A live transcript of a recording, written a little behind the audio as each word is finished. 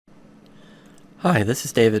Hi, this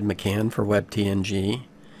is David McCann for WebTNG.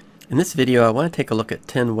 In this video I want to take a look at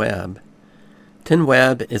TenWeb.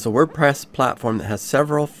 TenWeb is a WordPress platform that has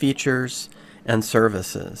several features and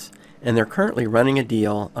services, and they're currently running a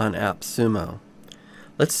deal on AppSumo.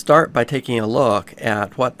 Let's start by taking a look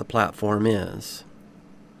at what the platform is.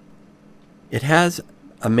 It has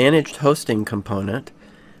a managed hosting component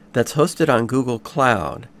that's hosted on Google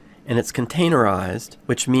Cloud, and it's containerized,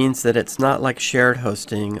 which means that it's not like shared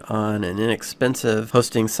hosting on an inexpensive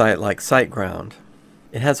hosting site like SiteGround.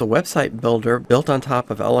 It has a website builder built on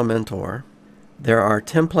top of Elementor. There are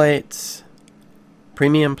templates,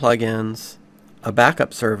 premium plugins, a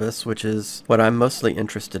backup service, which is what I'm mostly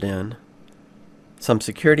interested in, some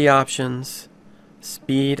security options,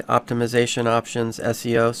 speed optimization options,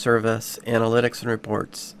 SEO service, analytics and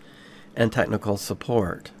reports, and technical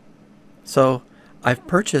support. So I've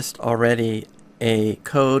purchased already a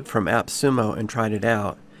code from AppSumo and tried it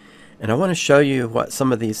out, and I want to show you what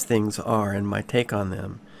some of these things are and my take on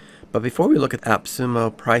them. But before we look at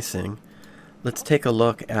AppSumo pricing, let's take a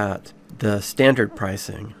look at the standard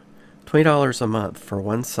pricing. $20 a month for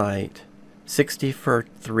one site, $60 for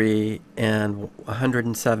 3, and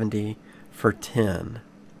 $170 for 10.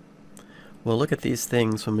 We'll look at these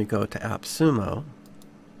things when we go to AppSumo.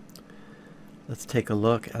 Let's take a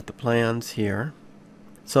look at the plans here.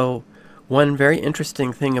 So one very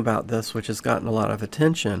interesting thing about this, which has gotten a lot of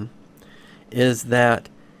attention, is that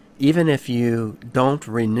even if you don't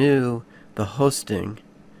renew the hosting,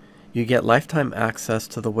 you get lifetime access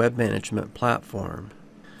to the web management platform.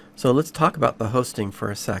 So let's talk about the hosting for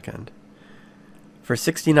a second. For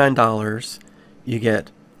 $69, you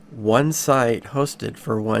get one site hosted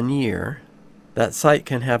for 1 year. That site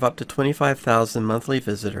can have up to 25,000 monthly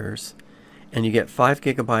visitors, and you get 5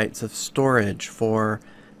 gigabytes of storage for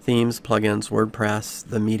themes, plugins, WordPress,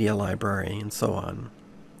 the media library, and so on.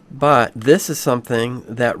 But this is something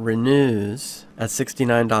that renews at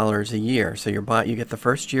 $69 a year. So you get the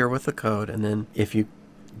first year with the code, and then if you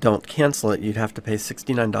don't cancel it, you'd have to pay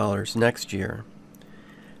 $69 next year.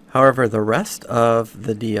 However, the rest of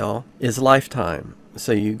the deal is lifetime.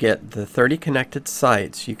 So you get the 30 connected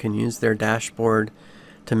sites. You can use their dashboard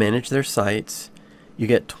to manage their sites. You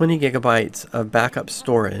get 20 gigabytes of backup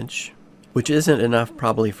storage, which isn't enough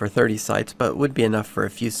probably for 30 sites, but would be enough for a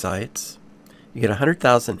few sites. You get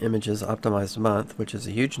 100,000 images optimized a month, which is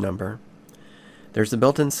a huge number. There's a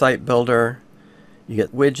built-in site builder. You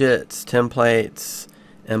get widgets, templates,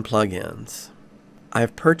 and plugins.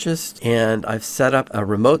 I've purchased and I've set up a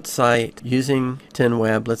remote site using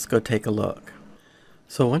TenWeb. Let's go take a look.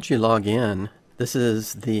 So once you log in, this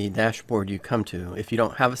is the dashboard you come to. If you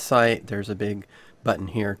don't have a site, there's a big button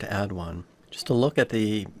here to add one. Just to look at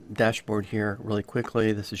the dashboard here really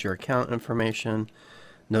quickly, this is your account information,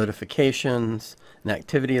 notifications, an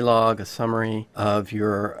activity log, a summary of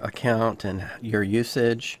your account and your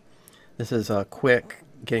usage. This is a quick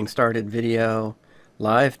getting started video,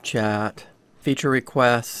 live chat, feature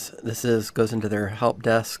requests. This goes into their help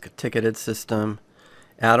desk ticketed system,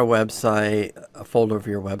 add a website, a folder of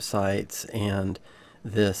your websites, and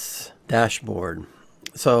this dashboard.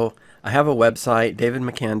 So I have a website,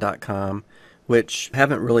 davidmccann.com, which I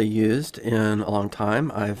haven't really used in a long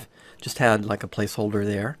time. I've just had like a placeholder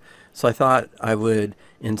there. So I thought I would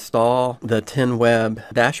install the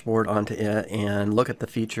TenWeb dashboard onto it and look at the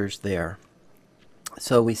features there.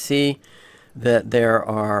 So we see that there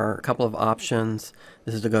are a couple of options.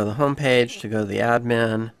 This is to go to the home page, to go to the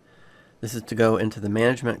admin. This is to go into the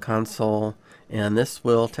management console, and this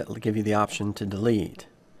will give you the option to delete.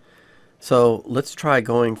 So let's try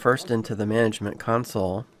going first into the management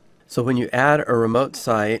console. So when you add a remote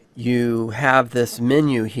site, you have this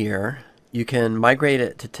menu here. You can migrate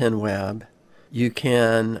it to TenWeb. You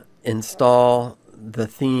can install the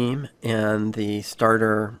theme and the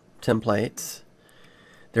starter templates.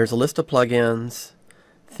 There's a list of plugins,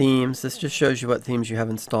 themes. This just shows you what themes you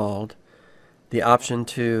have installed. The option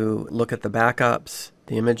to look at the backups,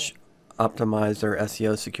 the image optimizer,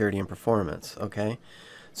 SEO, security, and performance. Okay.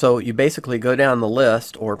 So you basically go down the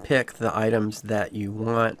list or pick the items that you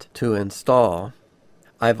want to install.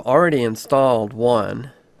 I've already installed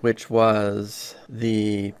one, which was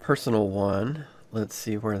the personal one. Let's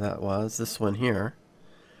see where that was. This one here.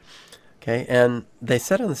 Okay, and they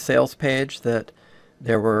said on the sales page that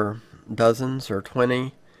there were dozens or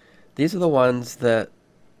 20. These are the ones that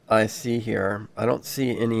I see here. I don't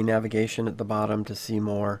see any navigation at the bottom to see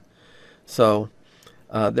more. So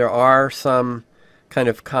there are some kind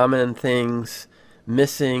of common things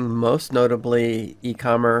missing, most notably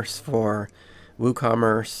e-commerce for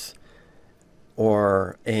WooCommerce,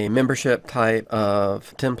 or a membership type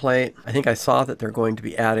of template. I think I saw that they're going to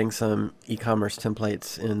be adding some e-commerce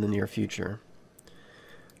templates in the near future.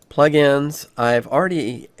 Plugins, I've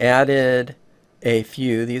already added a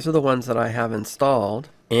few. These are the ones that I have installed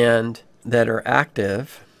and that are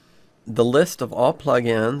active. The list of all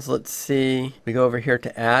plugins, let's see, we go over here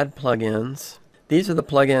to add plugins. These are the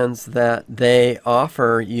plugins that they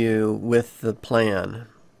offer you with the plan.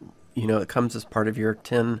 You know, it comes as part of your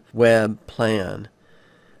 10 web plan.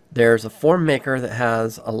 There's a form maker that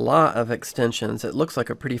has a lot of extensions. It looks like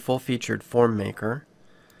a pretty full-featured form maker.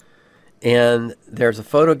 And there's a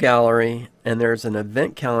photo gallery, and there's an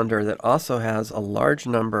event calendar that also has a large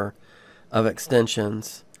number of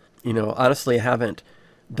extensions. You know, honestly, I haven't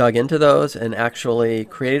dug into those and actually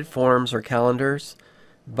created forms or calendars,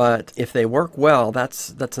 but if they work well,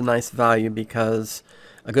 that's a nice value, because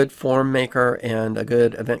a good form maker and a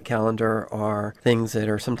good event calendar are things that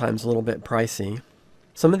are sometimes a little bit pricey.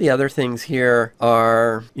 Some of the other things here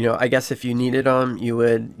are, you know, I guess if you needed them, you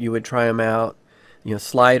would try them out. You know,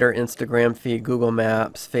 Slider, Instagram feed, Google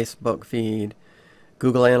Maps, Facebook feed,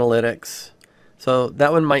 Google Analytics. So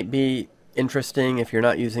that one might be interesting if you're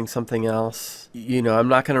not using something else. You know, I'm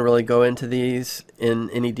not going to really go into these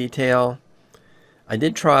in any detail. I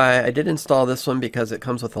did install this one because it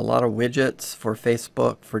comes with a lot of widgets for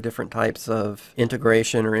Facebook for different types of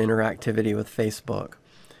integration or interactivity with Facebook.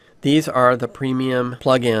 These are the premium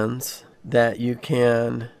plugins that you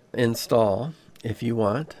can install if you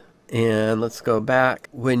want. And let's go back.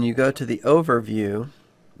 When you go to the overview,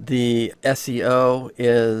 the SEO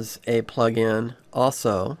is a plugin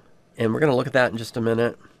also, and we're going to look at that in just a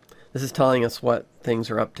minute. This is telling us what things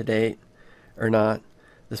are up to date or not.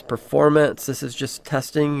 This performance, this is just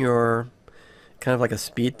testing your, kind of like a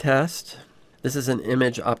speed test. This is an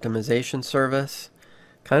image optimization service,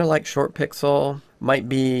 kind of like ShortPixel. Might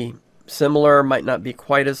be similar, might not be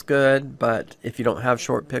quite as good, but if you don't have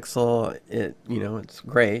ShortPixel, it's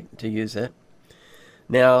great to use it.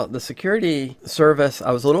 Now, the security service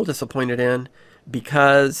I was a little disappointed in,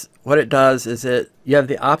 because what it does is you have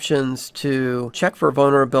the options to check for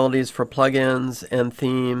vulnerabilities for plugins and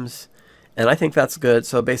themes, and I think that's good.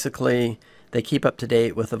 So basically, they keep up to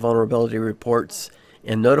date with the vulnerability reports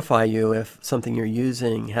and notify you if something you're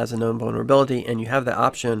using has a known vulnerability, and you have the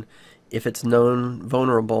option, if it's known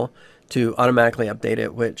vulnerable, to automatically update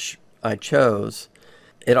it, which I chose.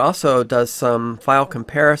 It also does some file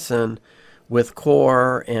comparison with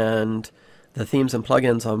core and the themes and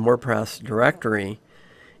plugins on WordPress directory,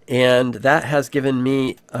 and that has given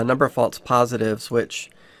me a number of false positives, which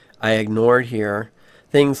I ignored here.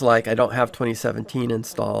 Things like I don't have 2017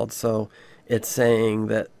 installed, so it's saying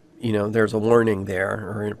that, you know, there's a warning there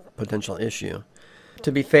or a potential issue.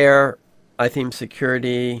 To be fair, iTheme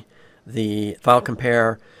security, the file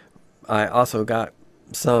compare, I also got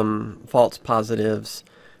some false positives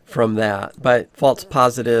from that. But false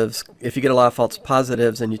positives, if you get a lot of false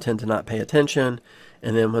positives, then you tend to not pay attention,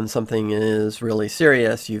 and then when something is really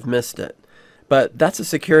serious, you've missed it. But that's a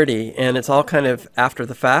security, and it's all kind of after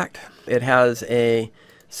the fact. It has a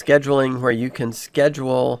scheduling where you can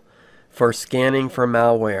schedule for scanning for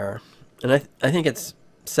malware, and I think it's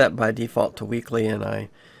set by default to weekly, and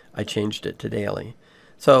I changed it to daily.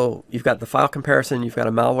 So you've got the file comparison, you've got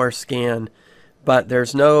a malware scan, but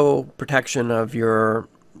there's no protection of your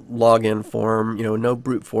login form, you know, no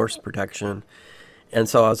brute force protection. And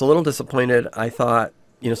so I was a little disappointed. I thought,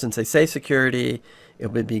 you know, since they say security,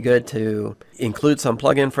 it would be good to include some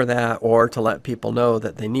plugin for that, or to let people know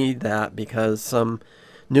that they need that, because some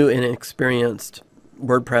new inexperienced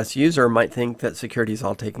WordPress user might think that security is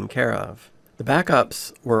all taken care of. The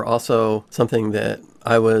backups were also something that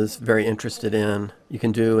I was very interested in. You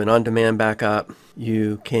can do an on-demand backup.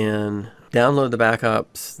 You can download the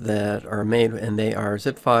backups that are made, and they are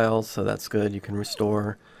zip files, so that's good. You can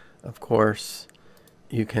restore, of course.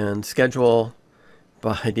 You can schedule.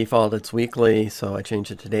 By default, it's weekly, so I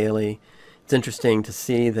changed it to daily. It's interesting to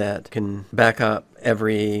see that you can back up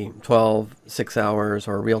every 12, 6 hours,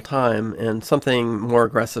 or real time, and something more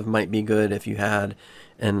aggressive might be good if you had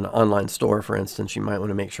an online store, for instance. You might want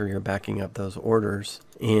to make sure you're backing up those orders,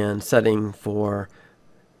 and setting for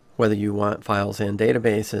whether you want files and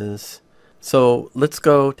databases. So let's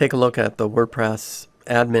go take a look at the WordPress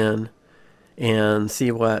admin and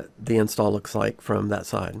see what the install looks like from that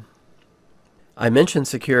side. I mentioned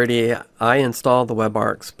security. I installed the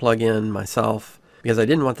WebArcs plugin myself because I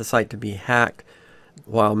didn't want the site to be hacked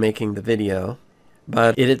while making the video.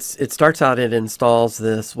 But it starts out, it installs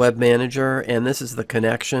this web manager, and this is the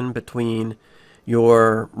connection between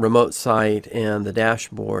your remote site and the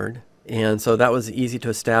dashboard. And so that was easy to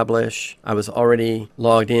establish. I was already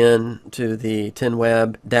logged in to the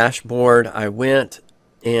TinWeb dashboard. I went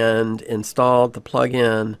and installed the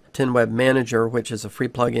plugin TinWeb Manager, which is a free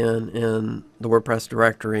plugin in the WordPress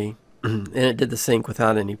directory, and it did the sync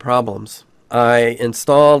without any problems. I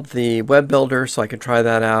installed the web builder so I could try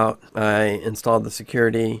that out. I installed the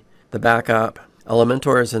security, the backup.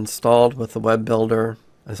 Elementor is installed with the web builder.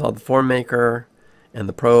 I installed the form maker and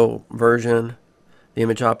the pro version, the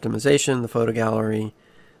image optimization, the photo gallery,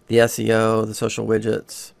 the SEO, the social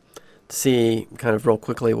widgets, to see kind of real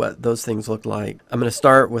quickly what those things look like. I'm going to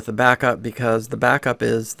start with the backup because the backup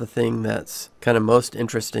is the thing that's kind of most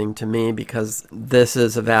interesting to me, because this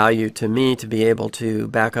is a value to me to be able to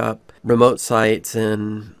back up remote sites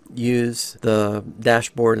and use the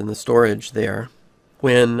dashboard and the storage there.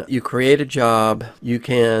 When you create a job, you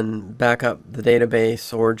can back up the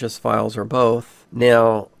database or just files or both.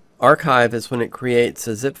 Now, archive is when it creates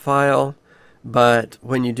a zip file, but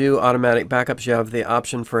when you do automatic backups, you have the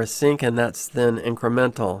option for a sync, and that's then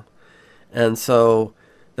incremental. And so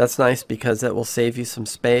that's nice because it will save you some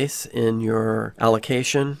space in your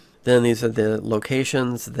allocation. Then these are the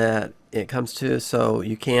locations that it comes to, so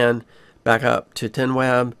you can back up to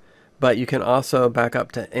TinWeb, but you can also back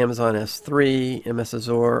up to Amazon S3, MS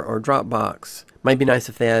Azure, or Dropbox. Might be nice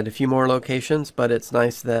if they had a few more locations, but it's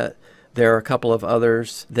nice that there are a couple of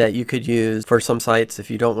others that you could use for some sites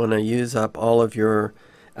if you don't want to use up all of your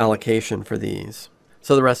allocation for these.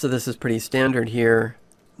 So the rest of this is pretty standard here.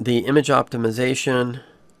 The image optimization,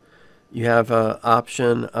 you have an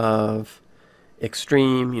option of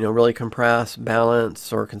extreme, really compress,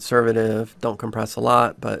 balance, or conservative. Don't compress a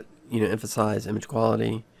lot, but emphasize image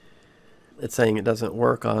quality. It's saying it doesn't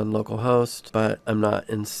work on localhost, but I'm not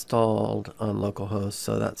installed on localhost,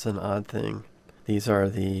 so that's an odd thing. These are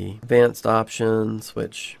the advanced options,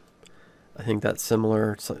 which I think that's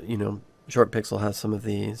similar. So, ShortPixel has some of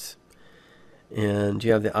these. And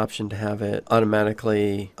you have the option to have it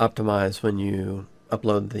automatically optimize when you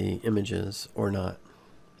upload the images or not.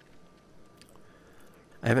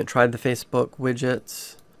 I haven't tried the Facebook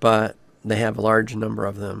widgets, but they have a large number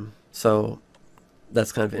of them. So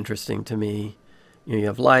that's kind of interesting to me. You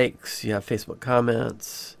have likes, you have Facebook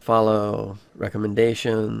comments, follow,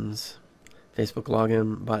 recommendations, Facebook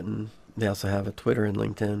login button. They also have a Twitter and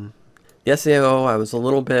LinkedIn. The SEO I was a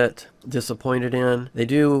little bit disappointed in. They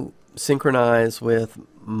do synchronize with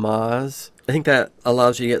Moz. I think that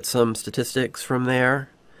allows you to get some statistics from there.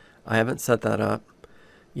 I haven't set that up.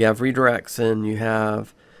 You have redirects and you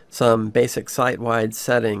have some basic site-wide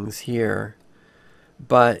settings here.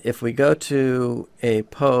 But if we go to a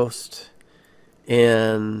post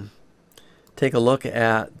and take a look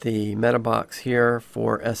at the meta box here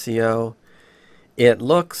for SEO, it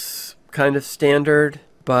looks kind of standard,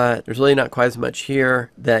 but there's really not quite as much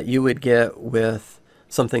here that you would get with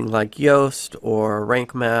something like Yoast or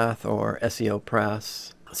Rank Math or SEO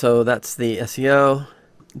Press. So that's the SEO.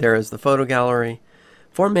 There is the photo gallery.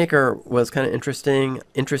 Form Maker was kind of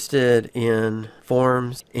interested in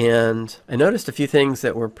forms, and I noticed a few things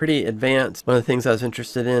that were pretty advanced. One of the things I was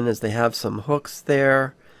interested in is they have some hooks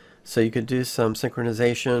there, so you could do some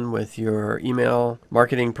synchronization with your email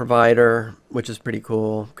marketing provider, which is pretty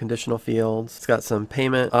cool. Conditional fields. It's got some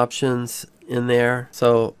payment options in there,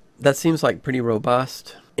 so that seems like pretty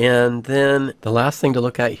robust. And then the last thing to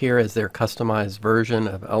look at here is their customized version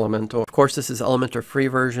of Elementor. Of course, this is Elementor free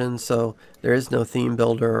version, so there is no theme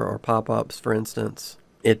builder or pop-ups, for instance.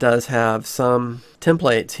 It does have some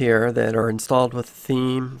templates here that are installed with the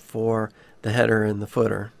theme for the header and the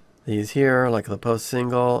footer. These here, like the post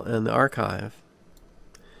single and the archive,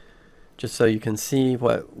 just so you can see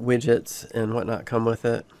what widgets and whatnot come with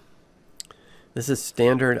it. This is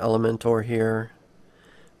standard Elementor here.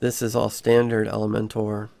 This is all standard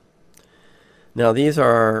Elementor. Now these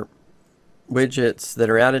are widgets that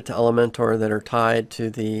are added to Elementor that are tied to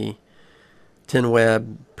the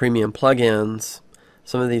TinWeb premium plugins.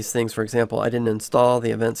 Some of these things, for example, I didn't install the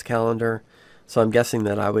events calendar, so I'm guessing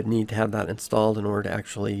that I would need to have that installed in order to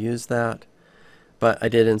actually use that. But I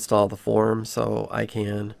did install the form, so I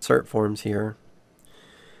can insert forms here.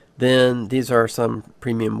 Then these are some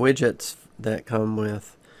premium widgets that come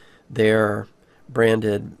with their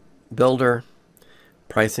branded builder,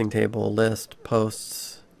 pricing table, list,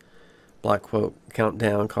 posts, block quote,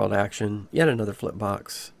 countdown, call to action, yet another flip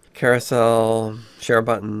box, carousel, share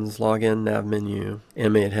buttons, login, nav menu,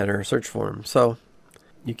 animated header, search form. So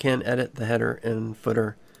you can edit the header and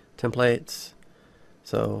footer templates.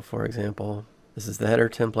 So for example, this is the header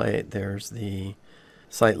template. There's the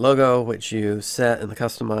site logo, which you set in the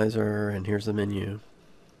customizer, and here's the menu.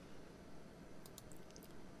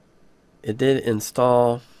 It did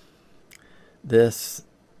install this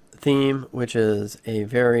theme, which is a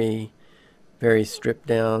very, very stripped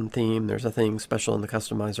down theme. There's nothing special in the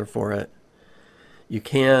customizer for it. You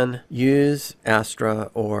can use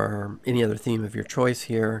Astra or any other theme of your choice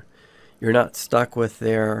here. You're not stuck with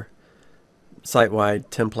their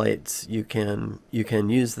site-wide templates. You can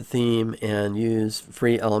use the theme and use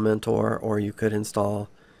free Elementor, or you could install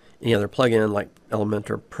any other plugin like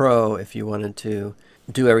Elementor Pro if you wanted to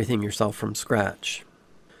do everything yourself from scratch.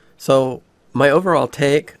 So my overall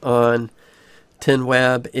take on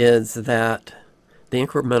TenWeb is that the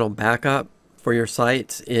incremental backup for your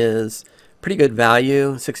sites is pretty good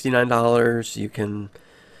value. $69. You can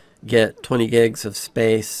get 20 gigs of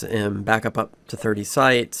space and backup up to 30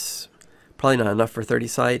 sites. Probably not enough for 30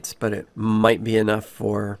 sites, but it might be enough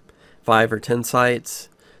for 5 or 10 sites,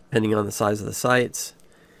 depending on the size of the sites.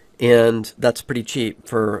 And that's pretty cheap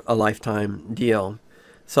for a lifetime deal.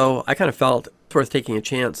 So I kind of felt it's worth taking a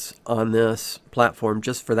chance on this platform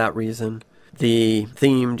just for that reason. The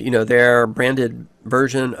themed, their branded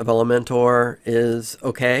version of Elementor is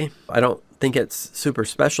okay. I don't think it's super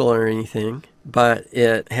special or anything, but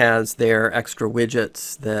it has their extra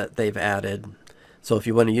widgets that they've added. So if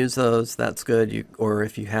you want to use those, that's good. Or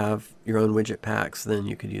if you have your own widget packs, then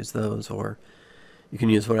you could use those, or you can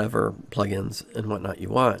use whatever plugins and whatnot you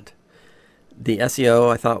want. The SEO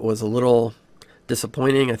I thought was a little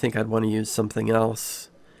disappointing. I think I'd want to use something else.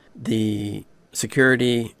 The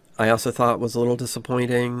security I also thought was a little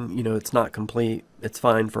disappointing. It's not complete. It's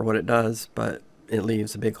fine for what it does, but it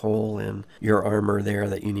leaves a big hole in your armor there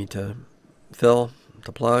that you need to fill,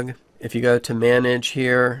 to plug. If you go to manage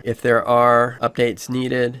here, if there are updates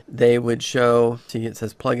needed, they would show. See, it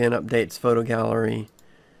says plugin updates photo gallery.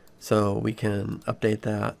 So we can update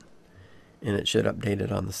that, and it should update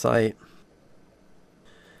it on the site.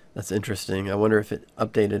 That's interesting. I wonder if it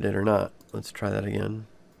updated it or not. Let's try that again.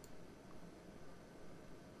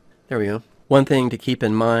 There we go. One thing to keep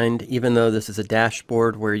in mind, even though this is a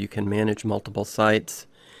dashboard where you can manage multiple sites,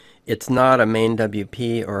 it's not a main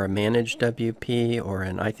WP or a managed WP or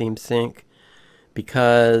an iTheme sync,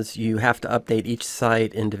 because you have to update each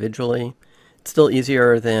site individually. It's still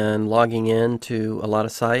easier than logging in to a lot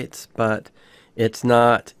of sites, but it's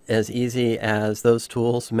not as easy as those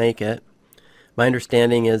tools make it. My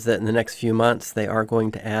understanding is that in the next few months they are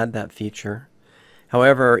going to add that feature.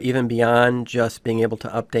 However, even beyond just being able to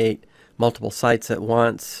update multiple sites at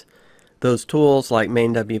once, those tools like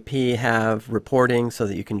MainWP have reporting so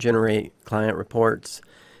that you can generate client reports,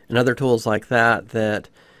 and other tools like that that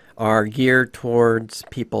are geared towards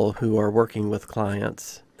people who are working with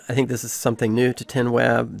clients. I think this is something new to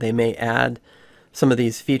TenWeb. They may add some of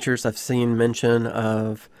these features I've seen mention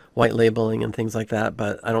of white labeling and things like that,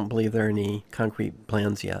 but I don't believe there are any concrete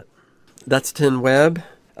plans yet. That's TenWeb.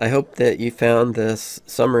 I hope that you found this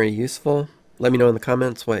summary useful. Let me know in the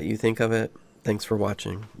comments what you think of it. Thanks for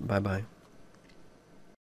watching. Bye-bye.